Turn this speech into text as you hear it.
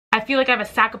I feel like I have a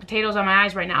sack of potatoes on my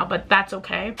eyes right now, but that's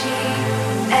okay.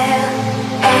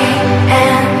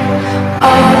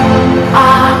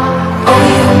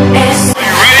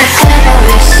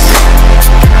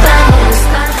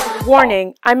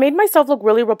 Warning, I made myself look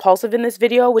really repulsive in this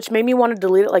video, which made me want to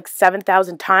delete it like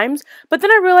 7,000 times, but then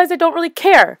I realized I don't really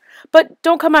care. But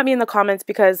don't come at me in the comments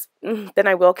because then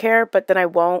I will care, but then I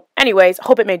won't. Anyways,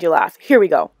 hope it made you laugh. Here we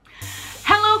go.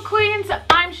 Hello queens,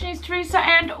 I'm Shanice, Teresa,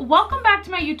 and welcome back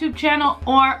to my YouTube channel,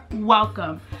 or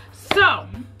welcome. So,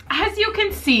 as you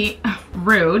can see,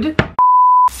 rude.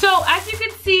 So, as you can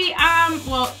see,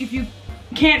 well, if you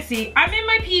can't see, I'm in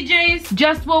my PJs,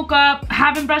 just woke up,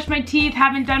 haven't brushed my teeth,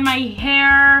 haven't done my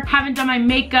hair, haven't done my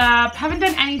makeup, haven't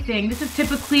done anything. This is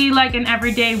typically like an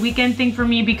everyday weekend thing for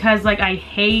me because like I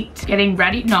hate getting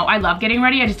ready. No, I love getting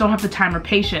ready, I just don't have the time or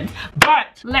patience.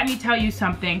 But let me tell you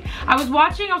something. I was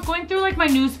going through like my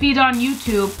news feed on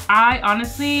YouTube. I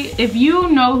honestly, if you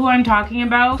know who I'm talking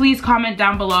about, please comment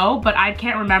down below, but I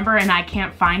can't remember and I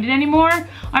can't find it anymore.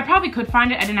 I probably could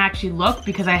find it, I didn't actually look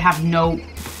because I have no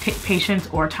patience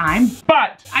or time.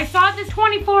 But I saw this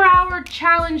 24-hour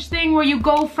challenge thing where you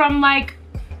go from like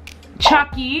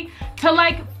Chucky to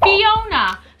like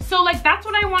Fiona. So like that's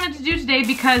what I wanted to do today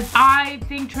because I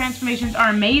think transformations are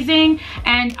amazing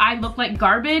and I look like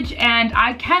garbage and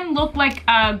I can look like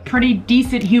a pretty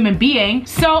decent human being.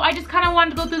 So I just kind of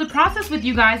wanted to go through the process with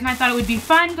you guys and I thought it would be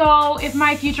fun. So if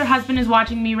my future husband is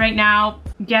watching me right now,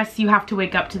 yes, you have to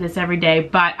wake up to this every day,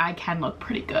 but I can look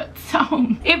pretty good. So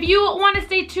if you want to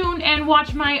stay tuned and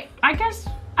watch my,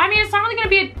 it's not really gonna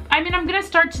be I'm gonna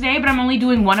start today, but I'm only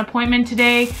doing one appointment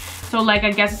today. So like,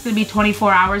 I guess it's gonna be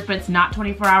 24 hours, but it's not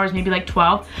 24 hours, maybe like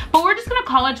 12. But we're just gonna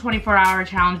call it a 24-hour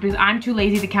challenge because I'm too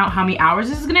lazy to count how many hours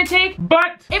this is gonna take.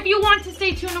 But if you want to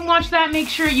stay tuned and watch that, make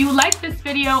sure you like this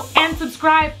video and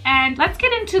subscribe. And let's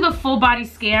get into the full body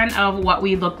scan of what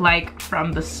we look like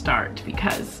from the start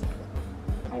because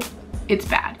it's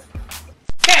bad.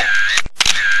 Okay,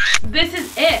 this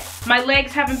is it. My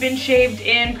legs haven't been shaved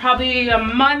in probably a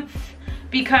month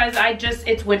because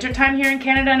it's winter time here in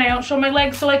Canada and I don't show my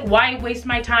legs, so like why waste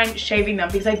my time shaving them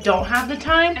because I don't have the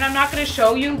time. And I'm not gonna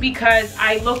show you because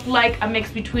I look like a mix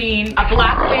between a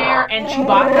black bear and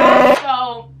Chewbacca.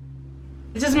 So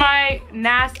this is my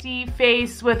nasty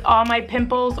face with all my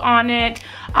pimples on it.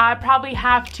 I probably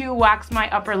have to wax my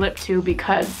upper lip too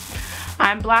because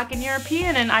I'm black and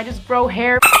European and I just grow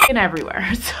hair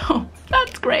everywhere. So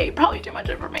that's great. Probably too much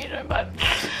information, but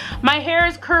my hair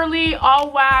is curly,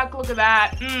 all whack. Look at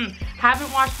that.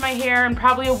 Haven't washed my hair in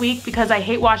probably a week because I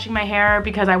hate washing my hair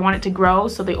because I want it to grow,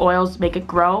 so the oils make it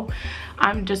grow.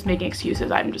 I'm just making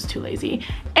excuses. I'm just too lazy.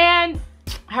 And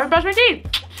I haven't brushed my teeth.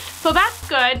 So that's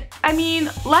good. I mean,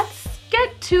 let's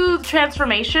get to the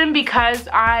transformation because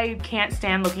I can't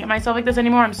stand looking at myself like this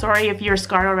anymore. I'm sorry if you're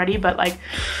scarred already, but like,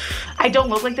 I don't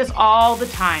look like this all the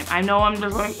time. I know I'm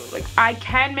just like, I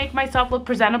can make myself look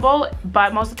presentable,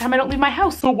 but most of the time I don't leave my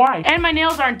house. So why? And my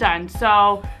nails aren't done.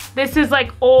 So this is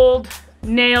like old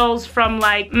nails from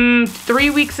like 3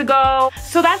 weeks ago.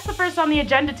 So that's the first on the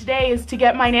agenda today is to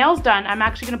get my nails done. I'm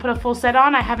actually gonna put a full set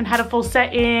on. I haven't had a full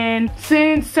set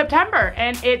since September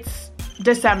and it's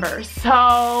December.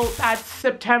 So that's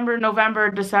September,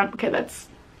 November, December. Okay, that's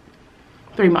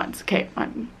 3 months. Okay,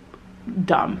 I'm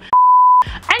dumb.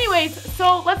 Anyways,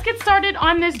 so let's get started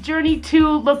on this journey to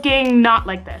looking not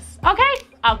like this. Okay?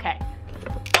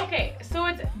 Okay, so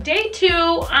it's day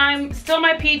 2. I'm still in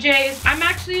my PJs. I'm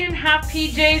actually in half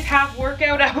PJs, half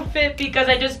workout outfit because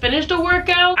I just finished a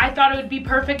workout. I thought it would be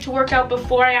perfect to work out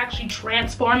before I actually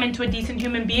transform into a decent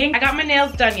human being. I got my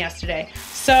nails done yesterday.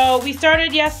 So we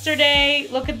started yesterday.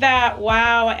 Look at that.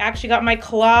 Wow, I actually got my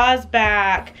claws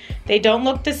back. They don't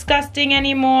look disgusting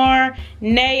anymore.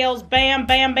 Nails, bam,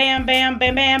 bam, bam, bam,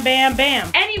 bam, bam, bam,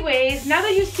 bam. Anyways, now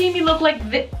that you see me look like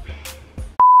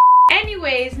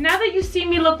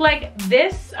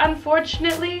this,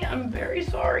 unfortunately, I'm very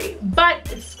sorry,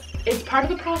 but it's part of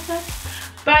the process.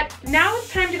 But now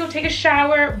it's time to go take a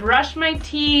shower, brush my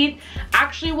teeth,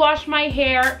 actually wash my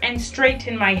hair, and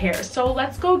straighten my hair. So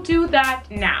let's go do that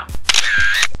now.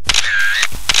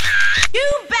 You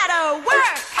better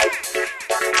work!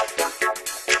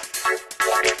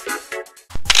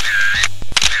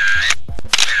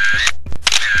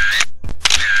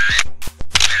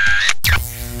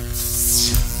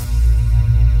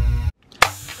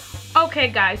 Okay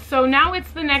guys, so now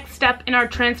it's the next step in our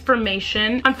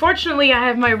transformation. Unfortunately, I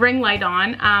have my ring light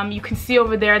on. You can see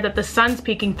over there that the sun's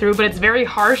peeking through, but it's very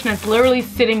harsh and it's literally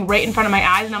sitting right in front of my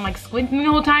eyes and I'm like squinting the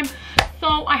whole time.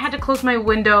 So I had to close my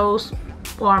windows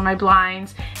for my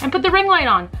blinds and put the ring light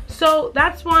on. So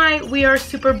that's why we are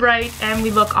super bright and we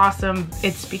look awesome.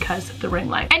 It's because of the ring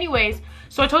light. Anyways,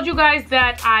 so I told you guys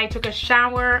that I took a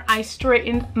shower. I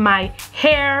straightened my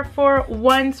hair for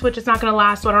once, which is not gonna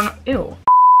last, so I don't know. Ew.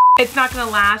 It's not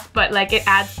gonna last, but like it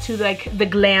adds to like the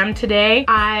glam today.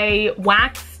 I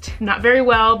waxed, not very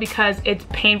well because it's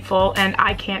painful and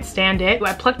I can't stand it.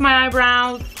 I plucked my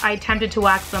eyebrows. I attempted to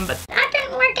wax them, but that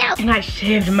didn't work out. And I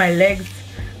shaved my legs.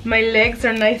 My legs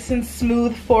are nice and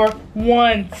smooth for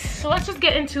once. So let's just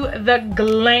get into the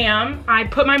glam. I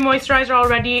put my moisturizer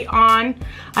already on.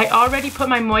 I already put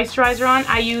my moisturizer on.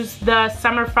 I use the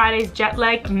Summer Fridays Jet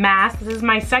Lag Mask. This is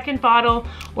my second bottle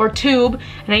or tube,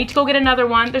 and I need to go get another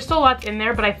one. There's still lots in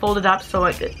there, but I fold it up so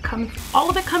all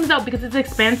of it comes out because it's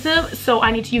expensive, so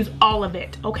I need to use all of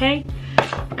it, okay?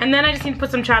 And then I just need to put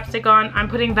some chapstick on. I'm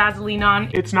putting Vaseline on.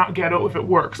 It's not ghetto if it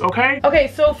works, okay? Okay,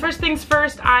 so first things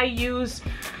first, I use,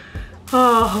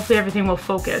 oh, hopefully everything will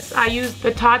focus. I use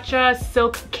the Tatcha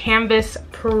Silk Canvas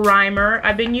Primer.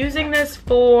 I've been using this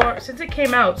since it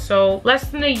came out, so less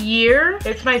than a year.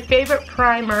 It's my favorite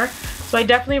primer, so I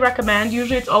definitely recommend.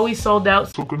 Usually it's always sold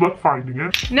out, so good luck finding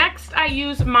it. Next, I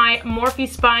use my Morphe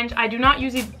sponge. I do not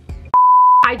use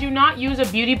a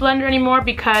beauty blender anymore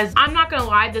because I'm not gonna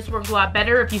lie, this works a lot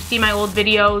better. If you see my old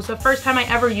videos, the first time I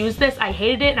ever used this, I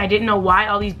hated it and I didn't know why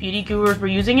all these beauty gurus were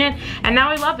using it, and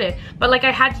now I love it. But like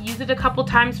I had to use it a couple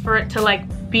times for it to like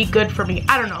be good for me.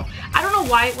 I don't know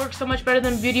why it works so much better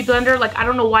than beauty blender. Like I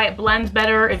don't know why it blends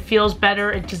better, it feels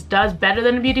better, it just does better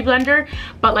than a beauty blender,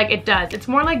 but like it does. It's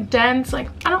more like dense. Like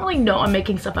I don't really know, I'm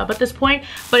making stuff up at this point,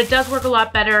 but it does work a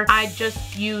lot better. I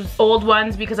just use old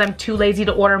ones because I'm too lazy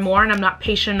to order more and I'm not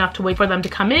patient enough to wait for them to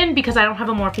come in because I don't have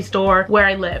a Morphe store where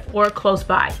I live or close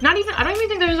by. I don't even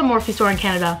think there's a Morphe store in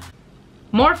Canada.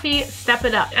 Morphe, step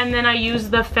it up. And then I use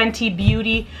the Fenty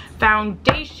Beauty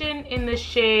foundation in the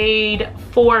shade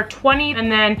 420, and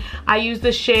then I use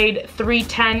the shade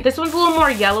 310. This one's a little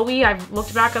more yellowy. I've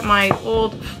looked back at my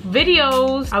old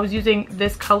videos. I was using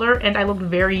this color and I looked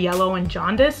very yellow and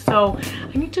jaundiced, so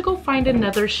I need to go find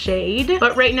another shade.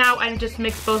 But right now I just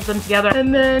mix both of them together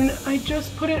and then I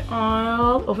just put it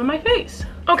all over my face.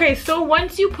 Okay, so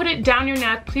once you put it down your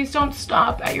neck, please don't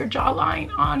stop at your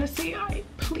jawline. Honestly,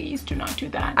 please do not do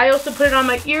that. I also put it on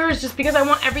my ears just because I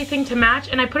want everything to match,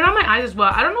 and I put it on my eyes as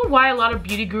well. I don't know why a lot of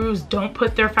beauty gurus don't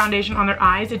put their foundation on their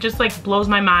eyes. It just like blows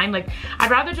my mind. Like I'd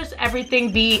rather just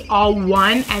everything be all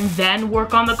one and then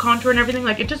work on the contour and everything.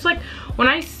 Like it just like, when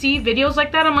I see videos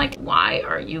like that, I'm like, why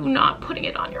are you not putting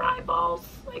it on your eyeballs?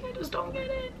 Like I just don't get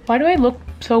it. Why do I look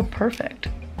so perfect?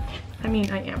 I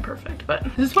mean, I am perfect, but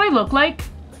this is what I look like.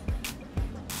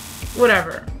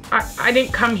 Whatever. I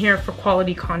didn't come here for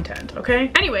quality content, okay?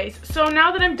 Anyways, so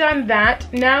now that I'm done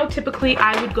that, now typically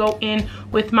I would go in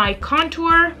with my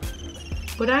contour.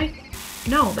 Would I?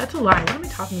 No, that's a lie. What am I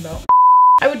talking about?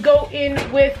 I would go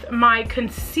in with my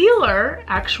concealer,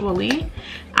 actually.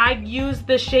 I'd use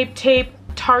the Shape Tape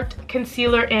Tarte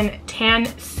Concealer in Tan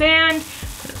Sand.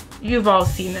 You've all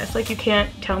seen this. Like you can't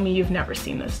tell me you've never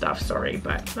seen this stuff, sorry,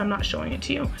 but I'm not showing it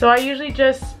to you. So I usually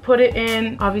just put it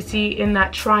in, obviously in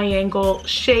that triangle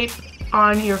shape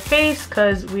on your face,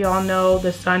 because we all know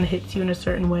the sun hits you in a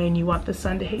certain way and you want the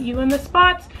sun to hit you in the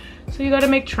spots. So you gotta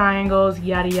make triangles,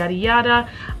 yada, yada, yada.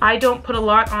 I don't put a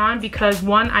lot on because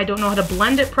one, I don't know how to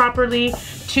blend it properly.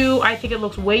 Two, I think it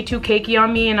looks way too cakey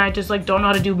on me and I just like don't know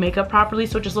how to do makeup properly,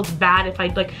 so it just looks bad if I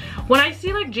like, when I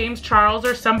see like James Charles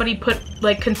or somebody put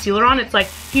like concealer on, it's like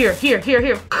here, here, here,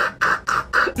 here.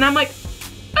 And I'm like,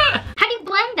 ugh. How do you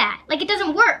blend that? Like it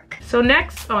doesn't work. So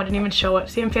next, oh, I didn't even show it.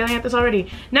 See, I'm failing at this already.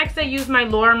 Next, I use my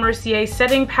Laura Mercier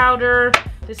setting powder.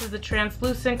 This is the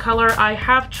translucent color. I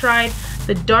have tried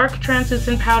the dark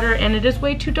translucent powder and it is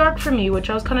way too dark for me, which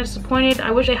I was kind of disappointed.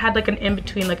 I wish I had like an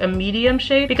in-between, like a medium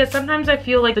shade, because sometimes I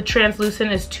feel like the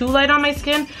translucent is too light on my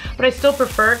skin, but I still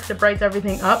prefer it because it brightens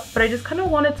everything up. But I just kind of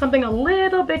wanted something a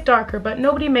little bit darker, but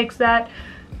nobody makes that.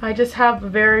 I just have a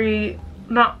very,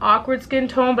 not awkward skin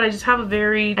tone, but I just have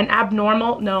an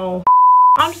abnormal, no.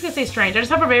 I'm just gonna say strange. I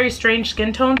just have a very strange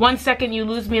skin tone. One second you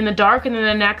lose me in the dark and then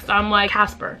the next I'm like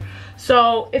Casper.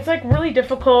 So it's like really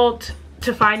difficult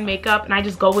to find makeup and I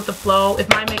just go with the flow. If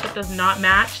my makeup does not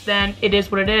match, then it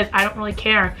is what it is. I don't really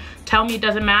care. Tell me it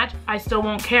doesn't match, I still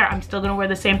won't care. I'm still gonna wear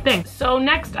the same thing. So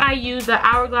next I use the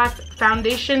Hourglass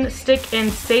foundation stick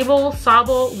in Sable,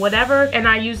 whatever, and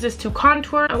I use this to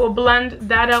contour. I will blend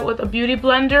that out with a beauty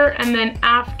blender, and then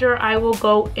after I will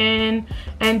go in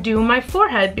and do my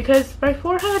forehead, because my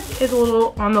forehead is a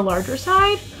little on the larger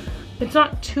side. It's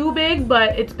not too big,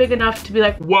 but it's big enough to be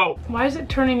like, whoa. Why is it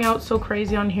turning out so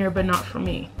crazy on here but not for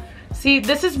me? See,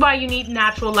 this is why you need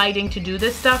natural lighting to do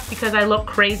this stuff, because I look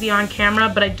crazy on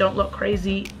camera, but I don't look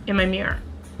crazy in my mirror.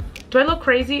 Do I look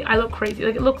crazy? I look crazy.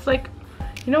 Like, it looks like,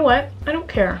 you know what? I don't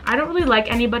care. I don't really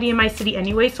like anybody in my city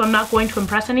anyway, so I'm not going to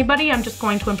impress anybody. I'm just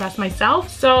going to impress myself.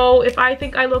 So if I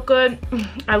think I look good,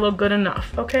 I look good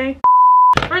enough, okay?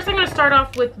 First, I'm gonna start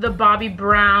off with the Bobbi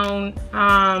Brown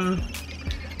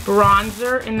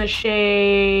bronzer in the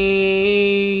shade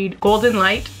Golden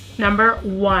Light, number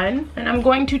 1. And I'm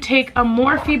going to take a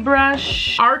Morphe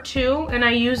brush, R2, and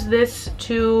I use this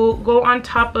to go on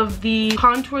top of the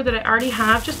contour that I already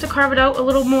have, just to carve it out a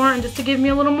little more and just to give me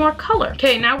a little more color.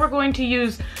 Okay, now we're going to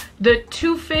use the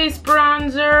Too Faced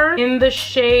bronzer in the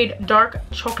shade Dark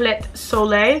Chocolate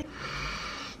Soleil.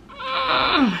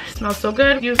 Smells so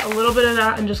good. Use a little bit of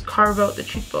that and just carve out the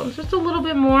cheekbones just a little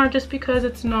bit more, just because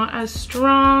it's not as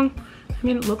strong. I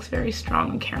mean, it looks very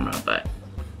strong on camera, but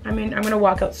I mean, I'm gonna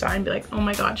walk outside and be like, oh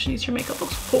my god, Shanice, your makeup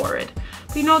looks horrid.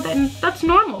 But you know, then that's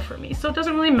normal for me, so it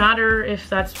doesn't really matter if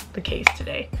that's the case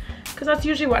today, because that's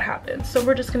usually what happens. So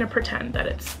we're just gonna pretend that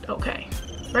it's okay,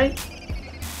 right?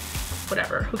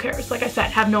 Whatever, who cares? Like I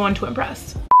said, have no one to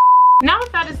impress. Now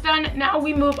that that is done, now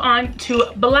we move on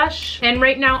to blush. And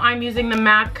right now I'm using the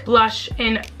MAC blush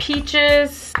in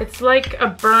Peaches. It's like a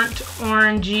burnt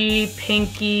orangey,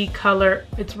 pinky color.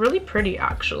 It's really pretty,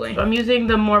 actually. I'm using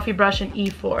the Morphe brush in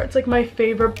E4. It's like my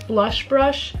favorite blush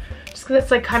brush, just because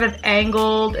it's like kind of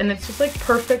angled and it's just like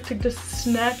perfect to just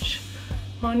snatch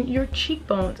on your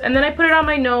cheekbones. And then I put it on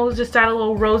my nose, just add a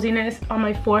little rosiness on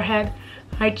my forehead,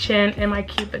 my chin, and my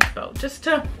cupid's bow, just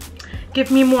to give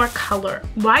me more color.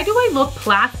 Why do I look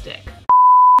plastic?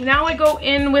 Now I go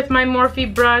in with my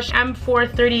Morphe brush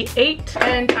M438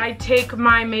 and I take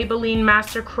my Maybelline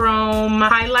Master Chrome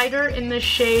highlighter in the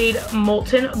shade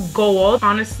Molten Gold.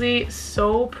 Honestly,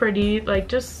 so pretty. Like,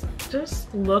 just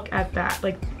look at that.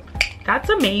 Like, that's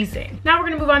amazing. Now we're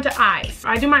gonna move on to eyes.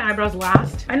 I do my eyebrows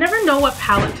last. I never know what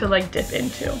palette to like dip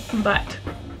into, but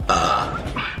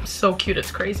I'm so cute,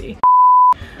 it's crazy.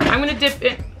 I'm gonna dip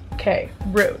in, okay,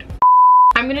 rude.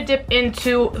 I'm gonna dip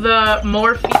into the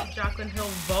Morphe Jaclyn Hill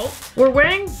Vault. We're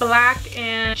wearing black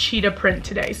and cheetah print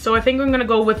today, so I think I'm gonna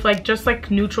go with like just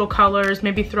like neutral colors,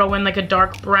 maybe throw in like a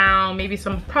dark brown, maybe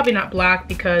some, probably not black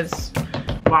because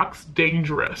black's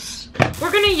dangerous.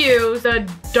 We're gonna use the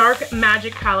Dark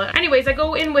Magic palette. Anyways, I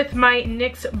go in with my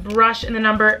NYX brush in the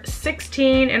number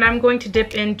 16 and I'm going to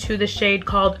dip into the shade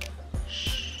called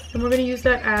and we're gonna use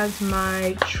that as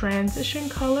my transition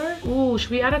color. Ooh,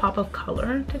 should we add a pop of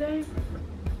color today?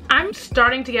 I'm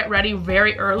starting to get ready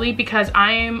very early because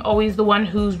I am always the one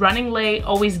who's running late,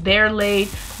 always there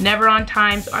late, never on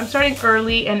time. So I'm starting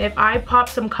early, and if I pop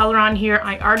some color on here,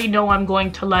 I already know I'm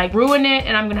going to like ruin it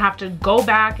and I'm gonna have to go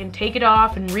back and take it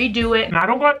off and redo it. And I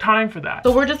don't got time for that.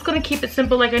 So we're just gonna keep it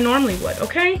simple like I normally would,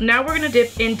 okay? Now we're gonna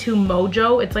dip into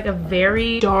Mojo. It's like a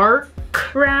very dark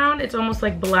brown. It's almost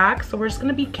like black, so we're just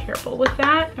gonna be careful with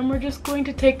that. And we're just going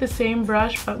to take the same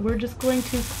brush, but we're just going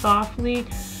to softly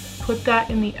put that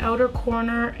in the outer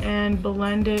corner and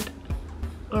blend it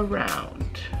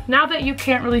around. Now that you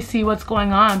can't really see what's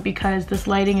going on because this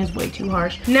lighting is way too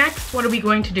harsh. Next, what are we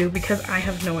going to do? Because I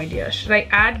have no idea. Should I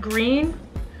add green?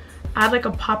 Add like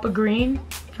a pop of green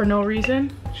for no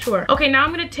reason? Sure. Okay, now I'm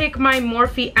gonna take my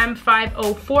Morphe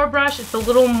M504 brush. It's a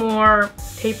little more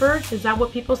tapered. Is that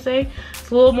what people say? It's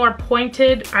a little more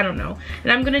pointed. I don't know.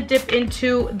 And I'm gonna dip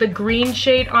into the green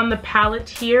shade on the palette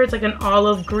here. It's like an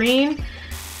olive green.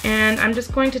 And I'm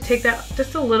just going to take that,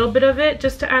 just a little bit of it,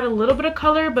 just to add a little bit of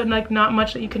color, but like not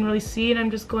much that you can really see. And I'm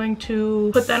just going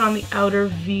to put that on the outer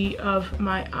V of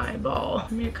my eyeball.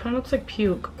 I mean, it kind of looks like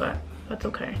puke, but that's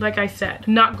okay. Like I said,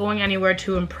 not going anywhere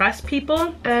to impress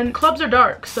people. And clubs are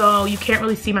dark, so you can't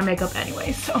really see my makeup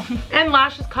anyway, so. And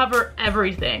lashes cover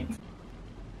everything.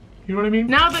 You know what I mean?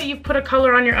 Now that you've put a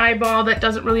color on your eyeball that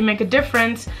doesn't really make a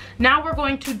difference, now we're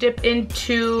going to dip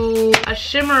into a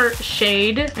shimmer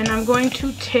shade, and I'm going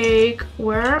to take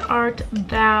Where Art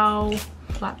Thou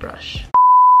flat brush.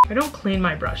 I don't clean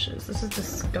my brushes. This is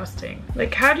disgusting.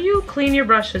 Like, how do you clean your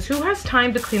brushes? Who has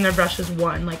time to clean their brushes?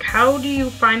 One, like, how do you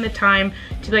find the time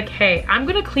to like, hey, I'm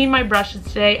gonna clean my brushes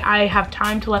today. I have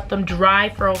time to let them dry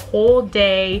for a whole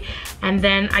day and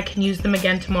then I can use them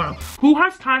again tomorrow. Who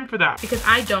has time for that? Because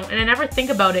I don't, and I never think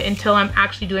about it until I'm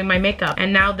actually doing my makeup.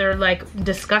 And now they're like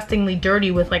disgustingly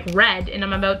dirty with like red, and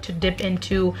I'm about to dip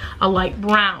into a light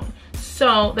brown.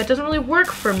 So that doesn't really work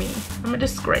for me. I'm a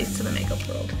disgrace to the makeup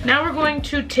world. Now we're going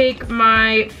to take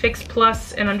my Fix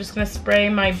Plus and I'm just gonna spray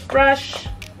my brush. A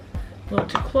little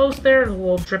too close there, a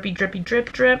little drippy, drippy,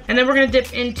 drip, drip. And then we're gonna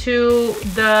dip into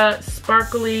the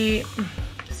sparkly,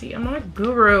 see, I'm not a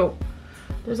guru.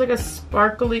 There's like a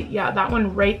sparkly, yeah, that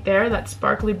one right there, that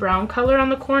sparkly brown color on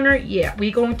the corner. Yeah,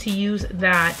 we're going to use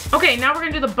that. Okay, now we're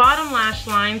gonna do the bottom lash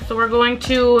line. So we're going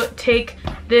to take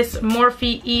this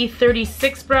Morphe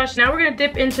E36 brush. Now we're gonna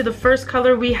dip into the first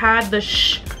color we had, the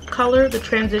color, the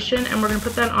transition, and we're gonna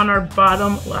put that on our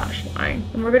bottom lash line.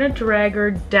 And we're gonna drag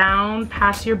her down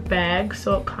past your bag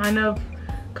so it kind of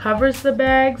covers the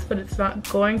bags, but it's not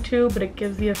going to, but it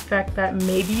gives the effect that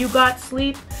maybe you got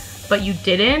sleep, but you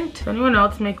didn't. Does anyone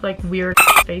else make like weird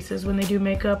faces when they do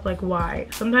makeup? Like why?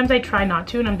 Sometimes I try not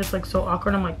to and I'm just like so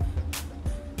awkward. I'm like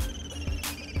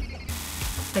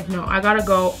no, I gotta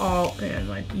go all in.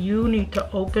 Like you need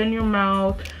to open your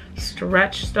mouth,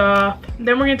 stretch stuff.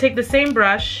 Then we're gonna take the same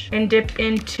brush and dip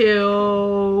into,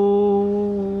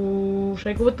 should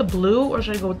I go with the blue or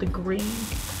should I go with the green?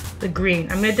 The green.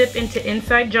 I'm gonna dip into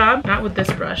inside job, not with this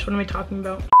brush. What am I talking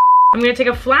about? I'm gonna take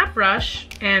a flat brush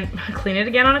and clean it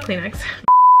again on a Kleenex.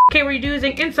 Okay, we're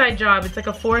using inside job. It's like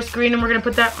a forest green and we're gonna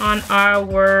put that on our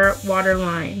water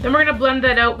line. Then we're gonna blend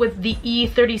that out with the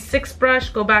E36 brush.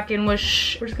 Go back in with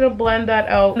we're just gonna blend that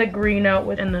out, the green out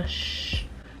with and the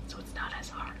so it's not as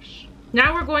harsh.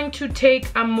 Now we're going to take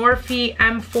a Morphe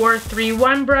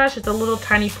M431 brush. It's a little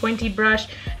tiny pointy brush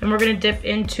and we're gonna dip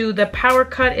into the Power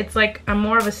Cut. It's like a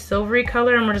more of a silvery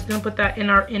color and we're just gonna put that in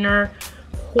our inner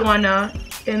corner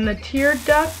in the tear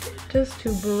duct just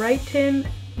to brighten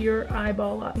your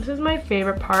eyeball up. This is my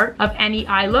favorite part of any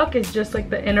eye look, is just like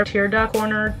the inner tear duct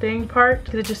corner thing part,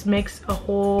 because it just makes a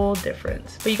whole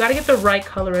difference. But you got to get the right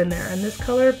color in there, and this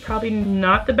color probably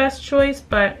not the best choice,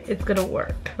 but it's gonna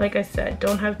work. Like I said,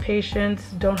 don't have patience,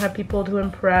 don't have people to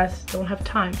impress, don't have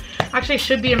time. Actually, I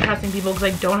should be impressing people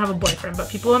because I don't have a boyfriend, but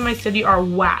people in my city are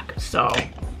whack, so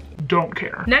don't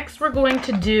care. Next, we're going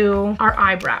to do our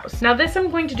eyebrows. Now this I'm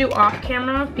going to do off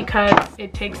camera because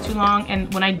it takes too long,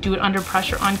 and when I do it under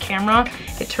pressure on camera,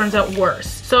 it turns out worse.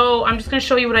 So I'm just gonna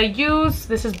show you what I use.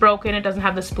 This is broken. It doesn't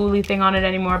have the spoolie thing on it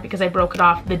anymore because I broke it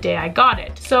off the day I got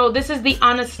it. So this is the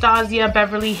Anastasia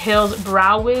Beverly Hills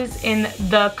Brow Wiz in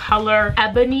the color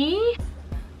Ebony.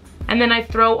 And then I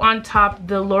throw on top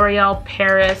the L'Oreal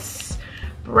Paris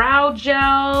Brow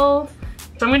Gel.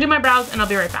 So I'm gonna do my brows and I'll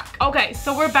be right back. Okay,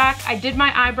 so we're back. I did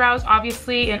my eyebrows,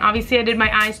 obviously, and obviously I did my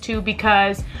eyes too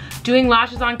because doing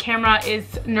lashes on camera is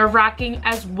nerve-wracking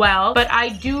as well. But I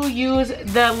do use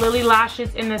the Lily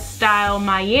lashes in the style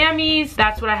Miami's.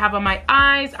 That's what I have on my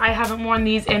eyes. I haven't worn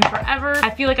these in forever. I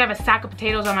feel like I have a sack of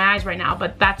potatoes on my eyes right now,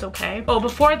 but that's okay. Oh,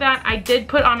 before that, I did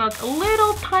put on like a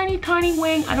little tiny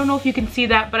wing. I don't know if you can see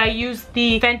that, but I used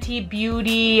the Fenty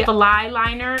Beauty Fly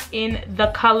Liner in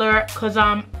the color cause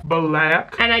I'm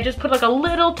black. And I just put like a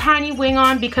little tiny wing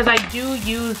on because I do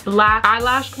use black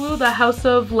eyelash glue, the House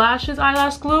of Lashes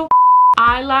eyelash glue.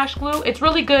 It's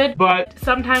really good, but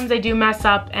sometimes I do mess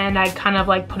up and I kind of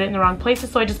like put it in the wrong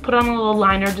places, so I just put on a little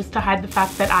liner just to hide the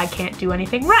fact that I can't do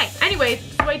anything right.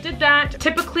 Anyways, so I did that.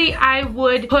 Typically I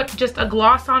would put just a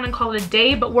gloss on and call it a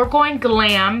day, but we're going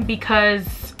glam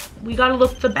because we gotta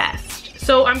look the best.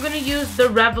 So I'm gonna use the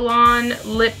Revlon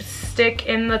lipstick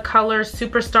in the color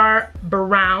Superstar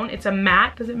Brown. It's a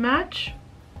matte. Does it match?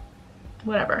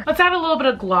 Whatever. Let's add a little bit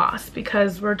of gloss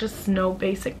because we're just no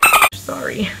basic.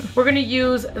 Sorry. We're gonna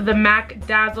use the MAC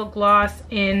Dazzle Gloss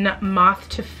in Moth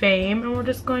to Fame, and we're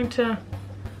just going to,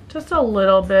 just a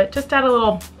little bit, just add a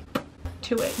little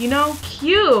to it, you know?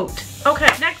 Cute. Okay,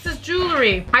 next is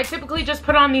jewelry. I typically just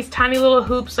put on these tiny little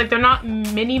hoops. Like, they're not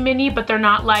mini, but they're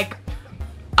not like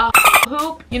a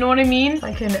hoop. You know what I mean?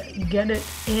 I can get it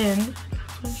in.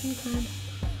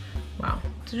 Wow.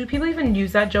 So do people even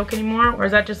use that joke anymore? Or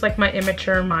is that just like my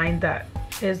immature mind that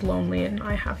is lonely and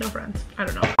I have no friends? I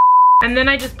don't know. And then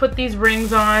I just put these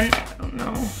rings on. I don't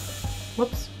know.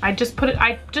 Whoops. I just put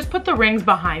the rings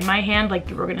behind my hand like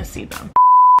you were gonna see them.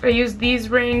 I use these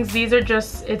rings. These are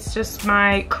just, it's just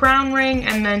my crown ring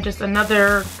and then just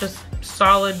another, just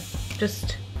solid,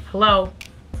 just hello.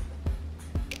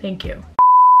 Thank you.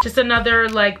 Just another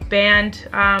like band.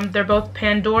 They're both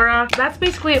Pandora. That's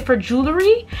basically it for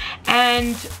jewelry.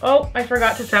 And oh, I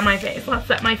forgot to set my face. Let's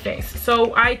set my face.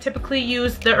 So I typically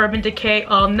use the Urban Decay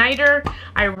All Nighter.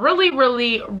 I really want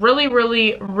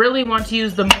to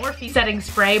use the Morphe setting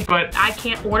spray, but I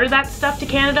can't order that stuff to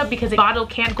Canada because a bottle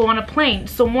can't go on a plane.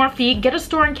 So Morphe, get a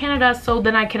store in Canada so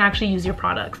then I can actually use your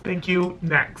products. Thank you.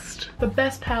 Next. The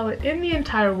best palette in the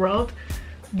entire world.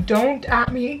 Don't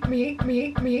at me.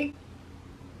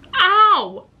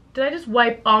 Ow! Did I just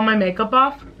wipe all my makeup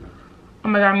off? Oh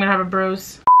my god, I'm gonna have a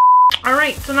bruise.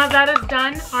 Alright, so now that is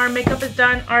done. Our makeup is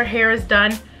done. Our hair is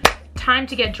done. time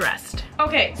to get dressed.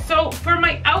 Okay, so for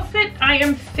my outfit, I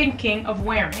am thinking of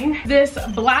wearing this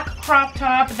black crop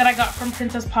top that I got from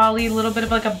Princess Polly, a little bit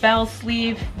of like a bell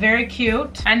sleeve, very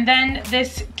cute. And then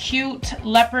this cute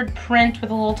leopard print with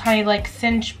a little tiny like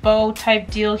cinch bow type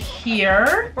deal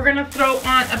here. We're gonna throw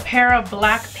on a pair of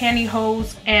black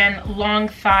pantyhose and long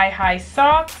thigh-high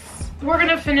socks. We're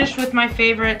gonna finish with my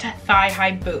favorite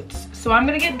thigh-high boots. So I'm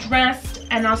gonna get dressed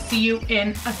and I'll see you in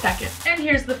a second. And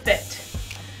here's the fit.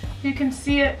 You can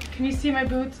see it. Can you see my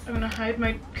boots? I'm gonna hide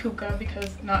my kuka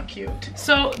because not cute.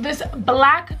 So this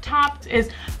black top is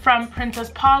from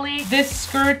Princess Polly. This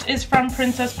skirt is from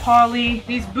Princess Polly.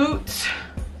 These boots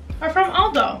are from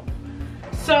Aldo.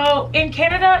 So in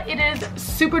Canada, it is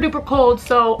super duper cold.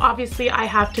 So obviously I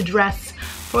have to dress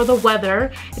for the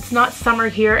weather. It's not summer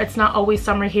here. It's not always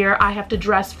summer here. I have to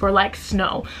dress for like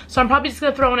snow. So I'm probably just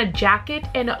gonna throw on a jacket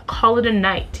and call it a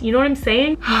night. You know what I'm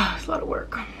saying? It's a lot of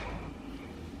work.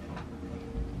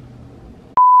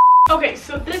 Okay,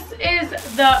 so this is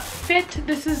the fit.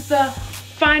 This is the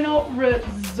final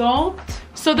result.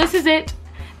 So this is it.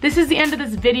 This is the end of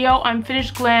this video. I'm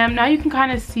finished glam. Now you can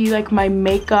kind of see like my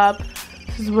makeup.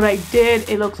 This is what I did.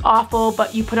 It looks awful,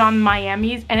 but you put on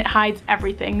Miami's and it hides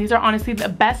everything. These are honestly the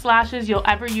best lashes you'll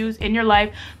ever use in your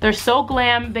life. They're so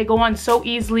glam. They go on so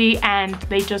easily and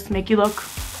they just make you look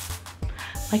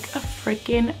like a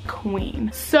freaking queen.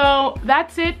 So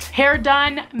that's it. Hair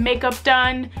done, makeup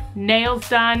done, nails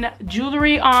done,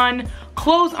 jewelry on,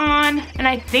 clothes on, and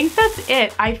I think that's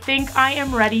it. I think I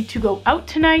am ready to go out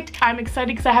tonight. I'm excited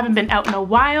because I haven't been out in a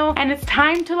while and it's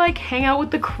time to like hang out with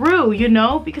the crew, you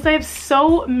know, because I have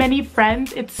so many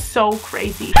friends. It's so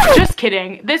crazy. Just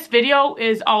kidding. This video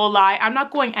is all a lie. I'm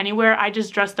not going anywhere. I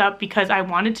just dressed up because I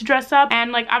wanted to dress up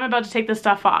and like I'm about to take this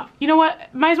stuff off. You know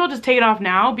what? Might as well just take it off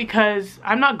now because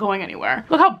I'm not going anywhere.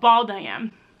 Look how bald I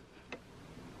am.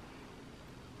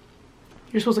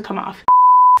 You're supposed to come off.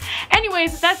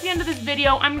 Anyways, that's the end of this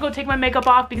video. I'm gonna go take my makeup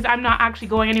off because I'm not actually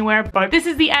going anywhere, but this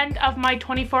is the end of my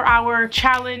 24-hour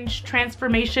challenge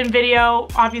transformation video.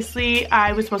 Obviously,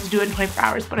 I was supposed to do it in 24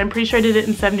 hours, but I'm pretty sure I did it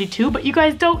in 72, but you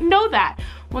guys don't know that.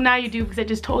 Well, now you do because I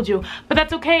just told you, but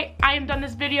that's okay. I am done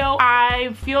this video.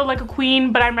 I feel like a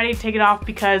queen, but I'm ready to take it off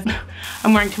because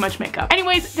I'm wearing too much makeup.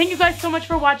 Anyways, thank you guys so much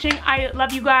for watching. I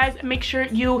love you guys. Make sure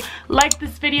you like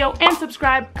this video and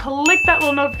subscribe. Click that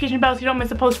little notification bell so you don't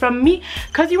miss a post from me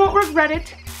because you won't regret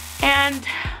it. And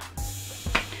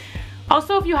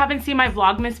also, if you haven't seen my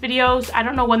Vlogmas videos, I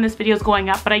don't know when this video is going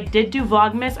up, but I did do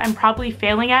Vlogmas. I'm probably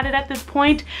failing at it at this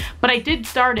point, but I did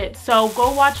start it. So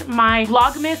go watch my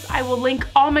Vlogmas. I will link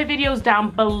all my videos down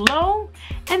below.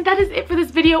 And that is it for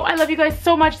this video. I love you guys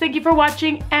so much. Thank you for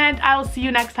watching, and I will see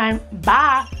you next time.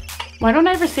 Bye. Why don't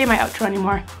I ever say my outro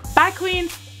anymore? Bye,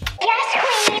 queens. Yes,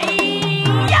 queen.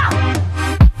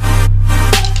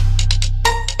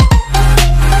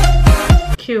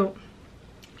 Cute.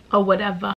 Or whatever.